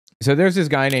So there's this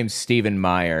guy named Stephen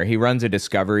Meyer. He runs a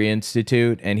Discovery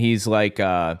Institute, and he's like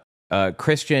a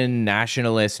Christian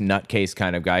nationalist nutcase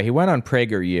kind of guy. He went on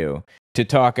PragerU to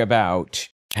talk about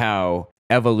how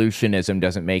evolutionism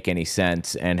doesn't make any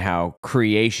sense and how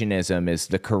creationism is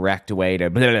the correct way to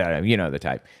blah, blah, blah, you know the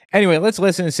type. Anyway, let's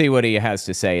listen and see what he has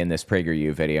to say in this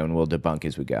PragerU video, and we'll debunk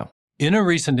as we go. In a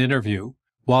recent interview,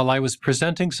 while I was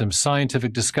presenting some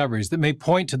scientific discoveries that may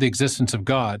point to the existence of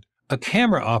God, a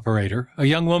camera operator, a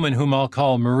young woman whom I'll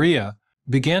call Maria,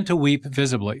 began to weep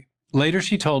visibly. Later,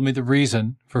 she told me the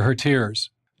reason for her tears.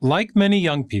 Like many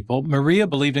young people, Maria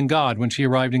believed in God when she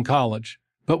arrived in college.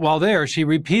 But while there, she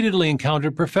repeatedly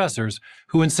encountered professors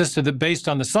who insisted that based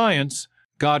on the science,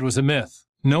 God was a myth,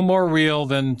 no more real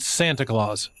than Santa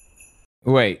Claus.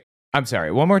 Wait, I'm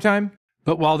sorry, one more time?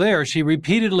 But while there, she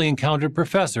repeatedly encountered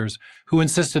professors who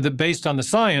insisted that based on the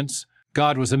science,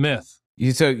 God was a myth.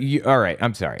 All right,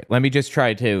 I'm sorry. Let me just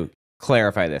try to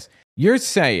clarify this. You're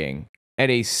saying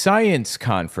at a science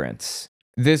conference,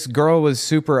 this girl was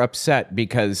super upset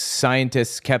because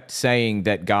scientists kept saying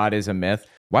that God is a myth.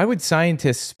 Why would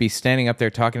scientists be standing up there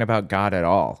talking about God at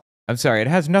all? I'm sorry, it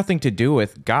has nothing to do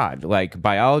with God, like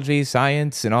biology,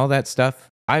 science, and all that stuff.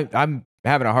 I'm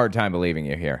having a hard time believing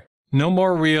you here. No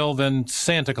more real than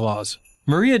Santa Claus.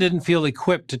 Maria didn't feel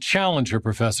equipped to challenge her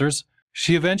professors.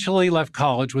 She eventually left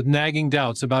college with nagging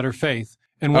doubts about her faith.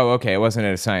 And oh, okay, it wasn't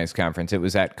at a science conference. It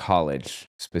was at college,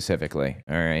 specifically.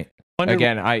 All right.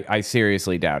 Again, I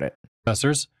seriously doubt it.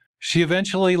 Professors. She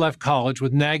eventually left college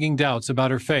with nagging doubts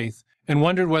about her faith and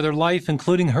wondered whether life,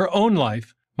 including her own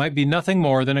life, might be nothing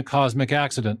more than a cosmic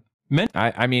accident.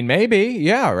 I mean, maybe.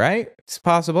 Yeah, right? It's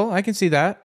possible. I can see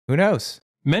that. Who knows?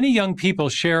 Many young people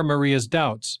share Maria's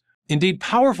doubts. Indeed,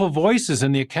 powerful voices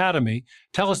in the academy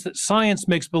tell us that science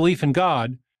makes belief in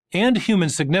God and human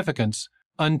significance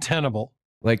untenable.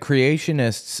 Like,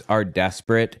 creationists are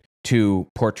desperate to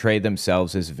portray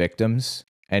themselves as victims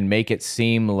and make it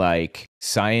seem like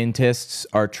scientists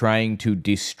are trying to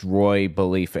destroy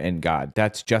belief in God.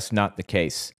 That's just not the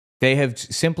case. They have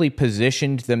simply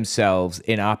positioned themselves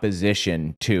in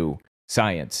opposition to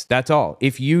science. That's all.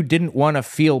 If you didn't want to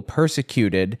feel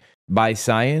persecuted by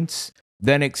science,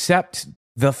 then accept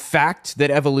the fact that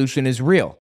evolution is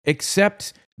real.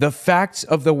 Accept the facts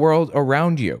of the world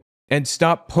around you and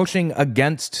stop pushing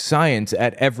against science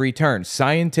at every turn.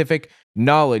 Scientific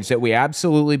knowledge that we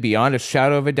absolutely, beyond a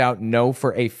shadow of a doubt, know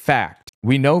for a fact.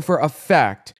 We know for a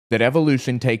fact that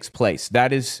evolution takes place.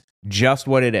 That is just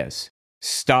what it is.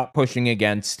 Stop pushing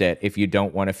against it if you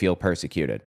don't want to feel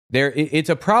persecuted. It's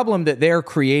a problem that they're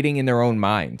creating in their own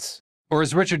minds. Or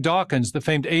as Richard Dawkins, the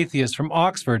famed atheist from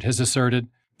Oxford, has asserted,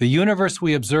 the universe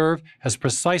we observe has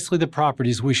precisely the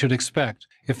properties we should expect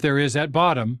if there is, at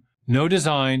bottom, no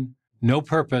design, no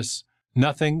purpose,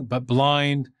 nothing but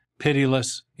blind,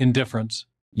 pitiless indifference.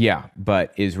 Yeah,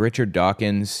 but is Richard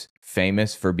Dawkins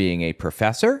famous for being a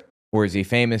professor? Or is he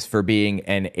famous for being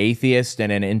an atheist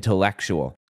and an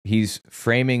intellectual? He's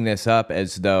framing this up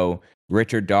as though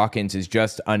Richard Dawkins is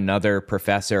just another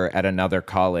professor at another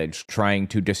college trying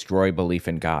to destroy belief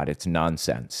in God. It's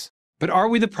nonsense. But are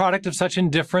we the product of such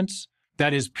indifference?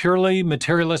 That is purely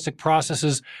materialistic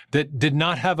processes that did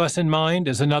not have us in mind,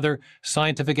 as another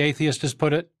scientific atheist has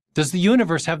put it? Does the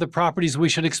universe have the properties we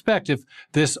should expect if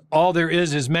this all there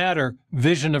is matter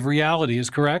vision of reality is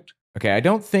correct? Okay, I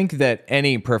don't think that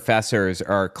any professors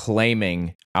are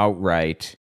claiming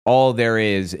outright all there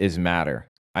is matter.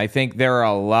 I think there are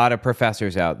a lot of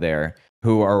professors out there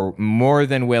who are more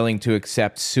than willing to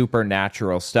accept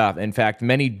supernatural stuff. In fact,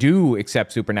 many do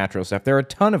accept supernatural stuff. There are a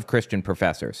ton of Christian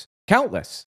professors,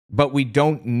 countless. But we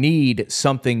don't need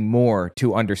something more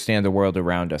to understand the world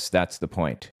around us. That's the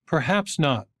point. Perhaps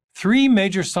not. 3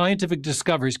 major scientific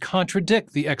discoveries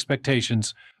contradict the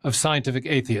expectations of scientific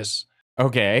atheists.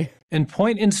 Okay. And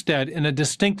point instead in a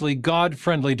distinctly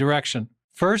God-friendly direction.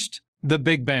 First, the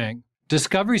Big Bang.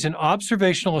 Discoveries in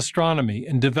observational astronomy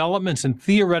and developments in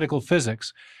theoretical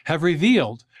physics have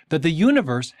revealed that the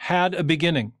universe had a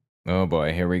beginning. Oh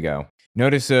boy, here we go.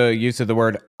 Notice the use of the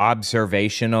word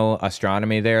observational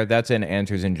astronomy there. That's an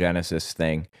Answers in Genesis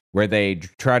thing, where they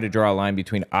try to draw a line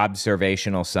between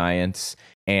observational science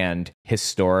and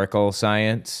historical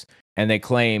science. And they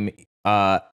claim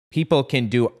people can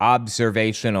do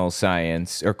observational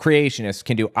science, or creationists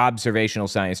can do observational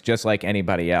science just like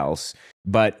anybody else.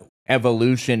 But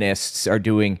evolutionists are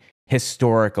doing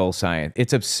historical science.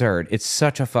 It's absurd. It's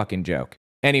such a fucking joke.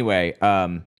 Anyway,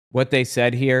 what they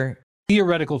said here,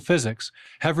 theoretical physics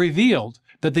have revealed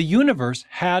that the universe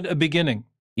had a beginning.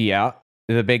 Yeah,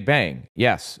 the Big Bang.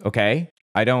 Yes, okay.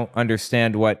 I don't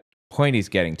understand what point he's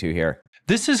getting to here.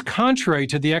 This is contrary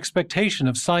to the expectation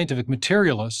of scientific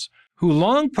materialists who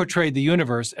long portrayed the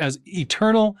universe as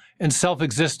eternal and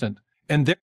self-existent,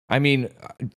 and I mean,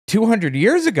 200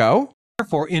 years ago,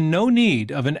 therefore in no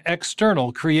need of an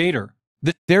external creator.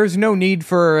 There's no need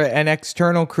for an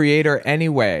external creator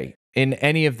anyway in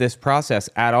any of this process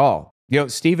at all. You know,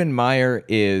 Stephen Meyer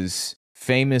is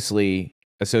famously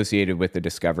associated with the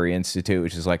Discovery Institute,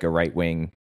 which is like a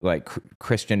right-wing, like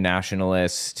Christian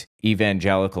nationalist,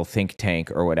 evangelical think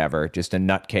tank or whatever, just a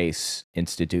nutcase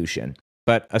institution.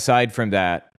 But aside from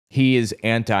that, he is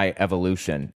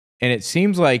anti-evolution. And it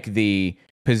seems like the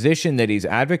position that he's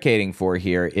advocating for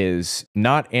here is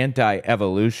not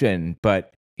anti-evolution,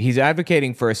 but he's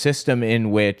advocating for a system in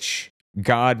which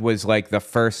God was like the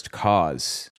first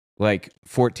cause, like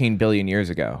 14 billion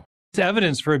years ago.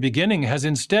 Evidence for a beginning has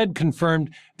instead confirmed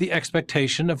the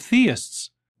expectation of theists.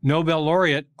 Nobel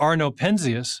laureate Arno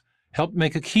Penzias helped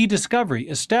make a key discovery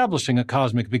establishing a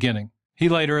cosmic beginning. He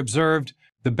later observed,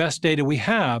 "The best data we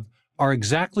have are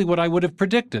exactly what I would have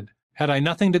predicted had I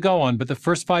nothing to go on but the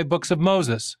first 5 books of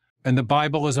Moses and the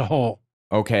Bible as a whole."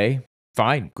 Okay,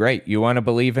 fine, great. You want to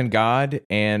believe in God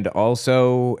and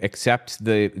also accept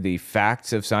the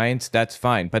facts of science? That's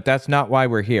fine, but that's not why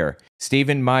we're here.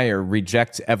 Stephen Meyer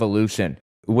rejects evolution,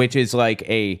 which is like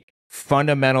a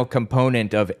fundamental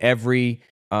component of every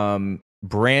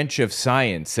branch of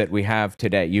science that we have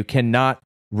today. You cannot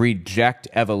reject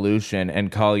evolution and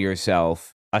call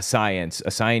yourself a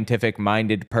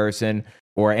scientific-minded person,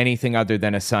 or anything other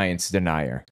than a science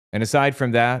denier. And aside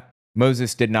from that,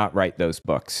 Moses did not write those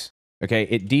books. Okay,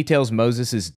 it details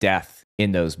Moses' death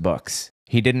in those books.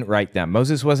 He didn't write them.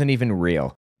 Moses wasn't even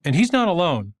real. And he's not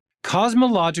alone.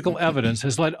 Cosmological evidence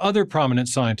has led other prominent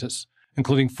scientists,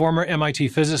 including former MIT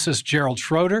physicist Gerald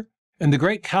Schroeder and the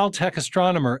great Caltech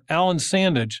astronomer Alan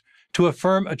Sandage, to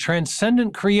affirm a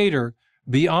transcendent creator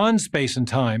beyond space and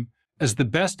time as the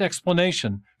best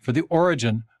explanation for the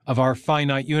origin of our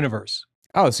finite universe.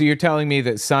 Oh, so you're telling me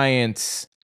that science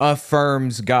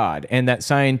affirms God and that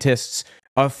scientists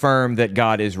affirm that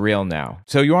God is real now.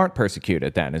 So you aren't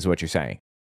persecuted then, is what you're saying.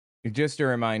 Just a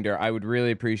reminder, I would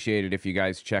really appreciate it if you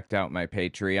guys checked out my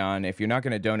Patreon. If you're not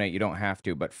going to donate, you don't have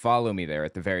to, but follow me there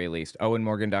at the very least.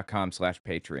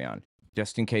 owenmorgan.com/Patreon.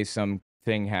 Just in case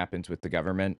something happens with the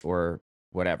government or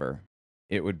whatever.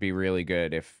 It would be really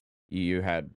good if you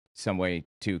had some way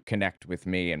to connect with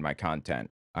me and my content.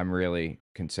 I'm really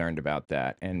concerned about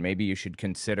that. And maybe you should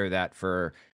consider that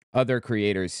for other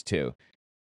creators too.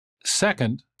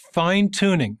 Second,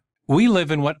 fine-tuning. We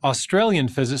live in what Australian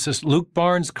physicist Luke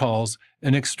Barnes calls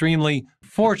an extremely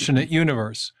fortunate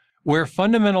universe, where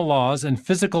fundamental laws and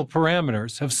physical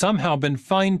parameters have somehow been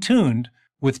fine-tuned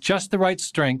with just the right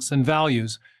strengths and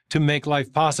values to make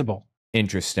life possible.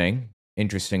 Interesting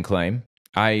claim.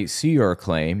 I see your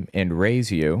claim and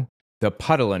raise you the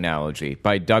puddle analogy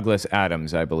by Douglas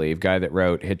Adams, I believe, guy that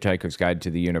wrote Hitchhiker's Guide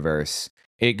to the Universe.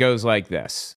 It goes like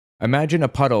this. Imagine a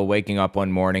puddle waking up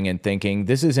one morning and thinking,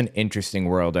 this is an interesting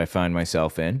world I find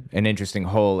myself in, an interesting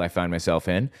hole I find myself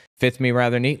in. Fits me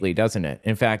rather neatly, doesn't it?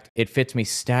 In fact, it fits me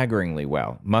staggeringly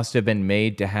well. Must have been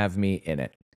made to have me in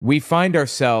it. We find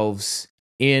ourselves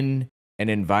in an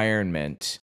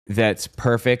environment that's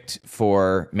perfect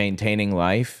for maintaining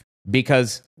life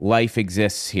because life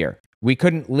exists here. We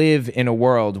couldn't live in a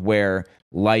world where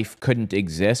life couldn't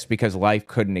exist because life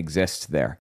couldn't exist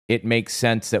there. It makes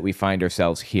sense that we find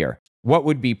ourselves here. What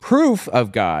would be proof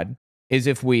of God is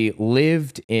if we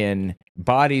lived in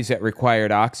bodies that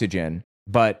required oxygen,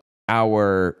 but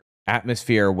our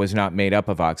atmosphere was not made up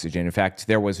of oxygen. In fact,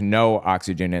 there was no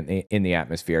oxygen in the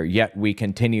atmosphere, yet we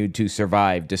continued to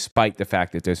survive despite the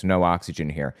fact that there's no oxygen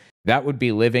here. That would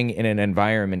be living in an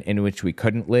environment in which we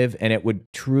couldn't live, and it would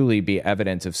truly be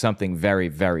evidence of something very,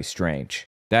 very strange.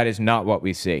 That is not what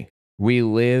we see. We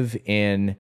live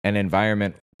in an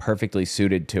environment perfectly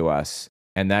suited to us,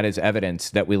 and that is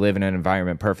evidence that we live in an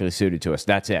environment perfectly suited to us.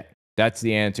 That's it. That's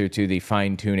the answer to the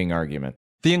fine-tuning argument.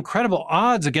 The incredible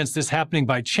odds against this happening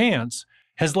by chance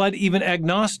has led even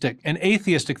agnostic and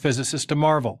atheistic physicists to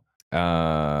marvel.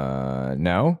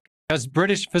 No? As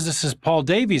British physicist Paul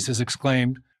Davies has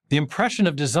exclaimed, the impression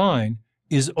of design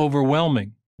is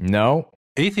overwhelming. No.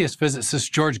 Atheist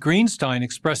physicist George Greenstein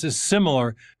expresses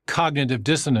similar cognitive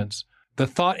dissonance. The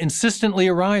thought insistently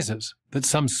arises that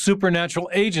some supernatural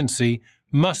agency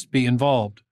must be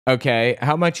involved. Okay,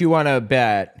 how much you want to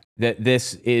bet that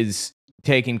this is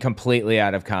taken completely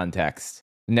out of context?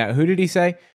 Now, who did he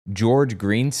say? George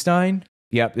Greenstein?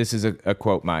 Yep, this is a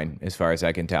quote mine, as far as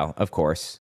I can tell. Of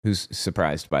course. Who's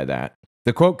surprised by that?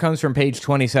 The quote comes from page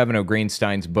 27 of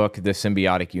Greenstein's book, The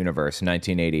Symbiotic Universe,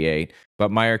 1988,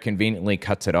 but Meyer conveniently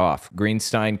cuts it off.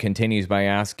 Greenstein continues by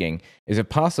asking, is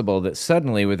it possible that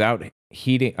suddenly, without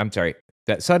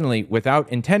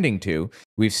intending to,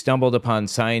 we've stumbled upon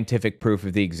scientific proof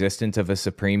of the existence of a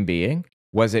supreme being?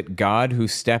 Was it God who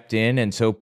stepped in and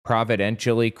so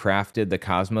providentially crafted the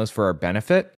cosmos for our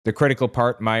benefit? The critical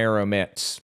part Meyer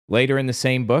omits. Later in the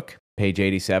same book, page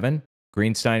 87,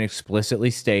 Greenstein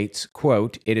explicitly states,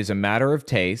 quote, it is a matter of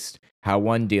taste how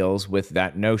one deals with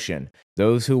that notion.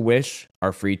 Those who wish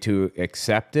are free to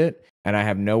accept it, and I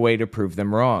have no way to prove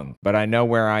them wrong. But I know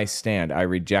where I stand. I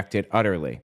reject it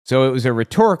utterly. So it was a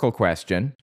rhetorical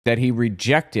question that he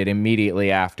rejected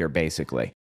immediately after,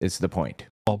 basically, is the point.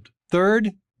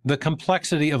 Third, the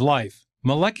complexity of life.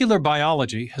 Molecular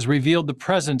biology has revealed the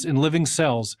presence in living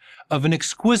cells of an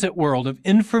exquisite world of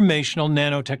informational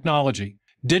nanotechnology.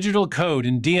 Digital code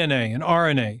in DNA and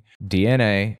RNA.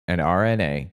 DNA and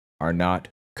RNA are not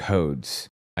codes.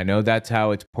 I know that's how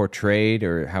it's portrayed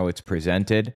or how it's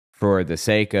presented for the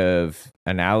sake of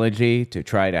analogy to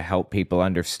try to help people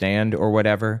understand or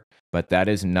whatever, but that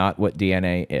is not what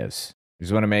DNA is. I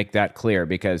just want to make that clear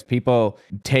because people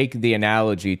take the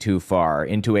analogy too far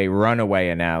into a runaway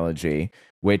analogy,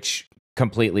 which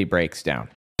completely breaks down.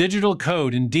 Digital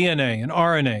code in DNA and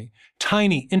RNA,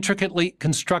 tiny, intricately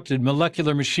constructed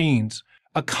molecular machines,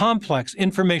 a complex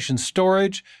information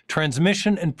storage,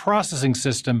 transmission, and processing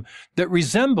system that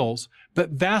resembles but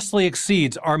vastly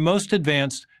exceeds our most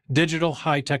advanced digital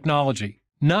high technology.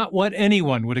 Not what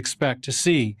anyone would expect to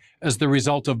see as the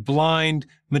result of blind,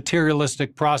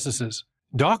 materialistic processes.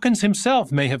 Dawkins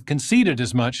himself may have conceded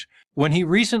as much when he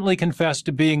recently confessed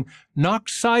to being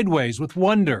knocked sideways with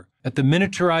wonder at the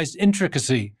miniaturized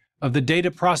intricacy of the data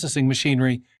processing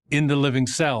machinery in the living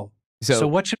cell. So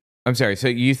what should... I'm sorry, so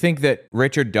you think that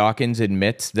Richard Dawkins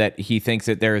admits that he thinks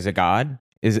that there is a God?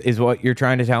 Is what you're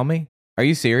trying to tell me? Are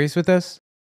you serious with this?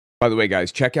 By the way,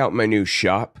 guys, check out my new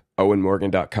shop,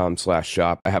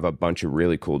 owenmorgan.com/shop. I have a bunch of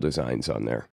really cool designs on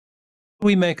there. What do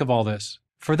we make of all this?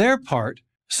 For their part,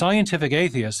 scientific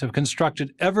atheists have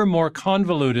constructed ever more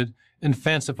convoluted and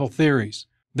fanciful theories.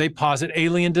 They posit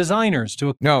alien designers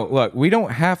to... No, look, we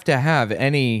don't have to have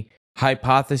any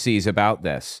hypotheses about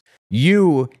this.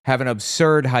 You have an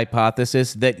absurd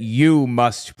hypothesis that you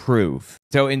must prove.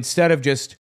 So instead of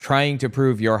just trying to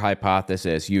prove your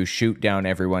hypothesis, you shoot down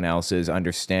everyone else's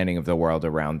understanding of the world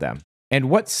around them. And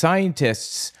what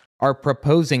scientists are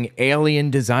proposing alien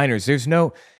designers? There's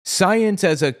no... Science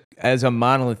as a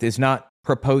monolith is not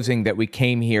proposing that we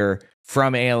came here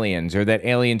from aliens or that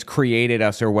aliens created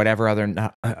us or whatever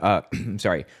other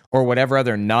or whatever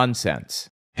other nonsense.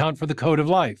 Account for the code of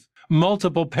life,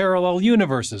 multiple parallel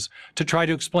universes to try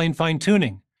to explain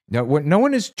fine-tuning. No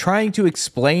one is trying to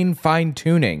explain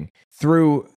fine-tuning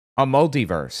through a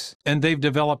multiverse. And they've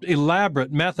developed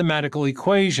elaborate mathematical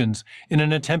equations in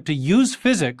an attempt to use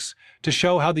physics to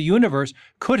show how the universe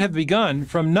could have begun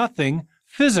from nothing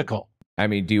physical. I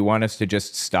mean, do you want us to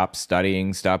just stop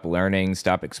studying, stop learning,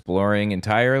 stop exploring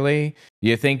entirely?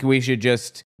 You think we should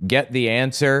just get the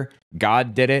answer,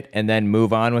 God did it, and then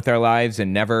move on with our lives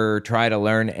and never try to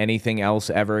learn anything else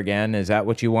ever again? Is that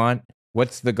what you want?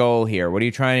 What's the goal here? What are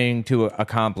you trying to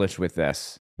accomplish with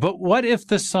this? But what if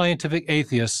the scientific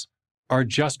atheists are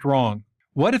just wrong?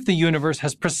 What if the universe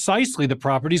has precisely the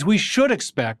properties we should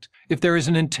expect if there is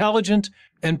an intelligent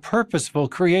and purposeful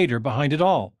creator behind it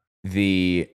all?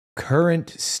 The current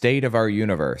state of our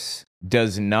universe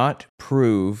does not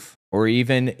prove or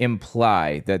even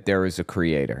imply that there is a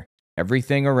creator.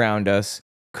 Everything around us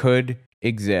could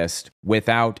exist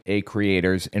without a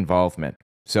creator's involvement.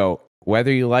 So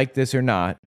whether you like this or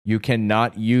not, you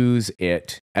cannot use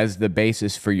it as the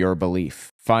basis for your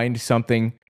belief. Find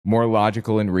something more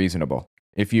logical and reasonable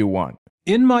if you want.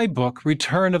 In my book,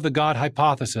 Return of the God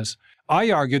Hypothesis,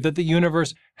 I argue that the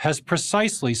universe has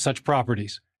precisely such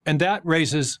properties, and that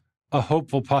raises a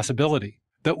hopeful possibility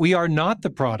that we are not the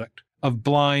product of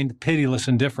blind, pitiless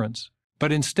indifference,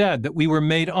 but instead that we were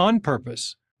made on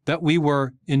purpose, that we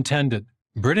were intended.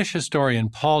 British historian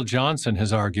Paul Johnson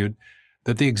has argued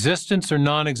that the existence or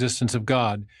non-existence of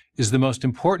God is the most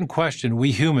important question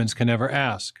we humans can ever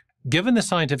ask. Given the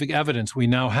scientific evidence we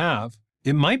now have,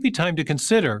 it might be time to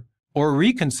consider or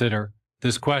reconsider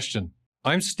this question.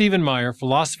 I'm Stephen Meyer,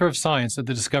 philosopher of science at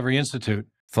the Discovery Institute.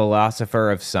 Philosopher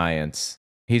of science.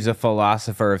 He's a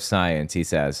philosopher of science, he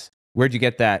says. Where'd you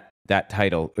get that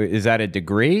title? Is that a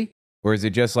degree? Or is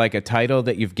it just like a title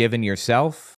that you've given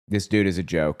yourself? This dude is a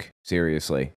joke,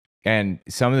 seriously. And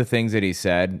some of the things that he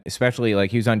said, especially like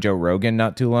he was on Joe Rogan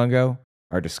not too long ago,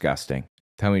 are disgusting.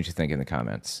 Tell me what you think in the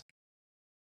comments.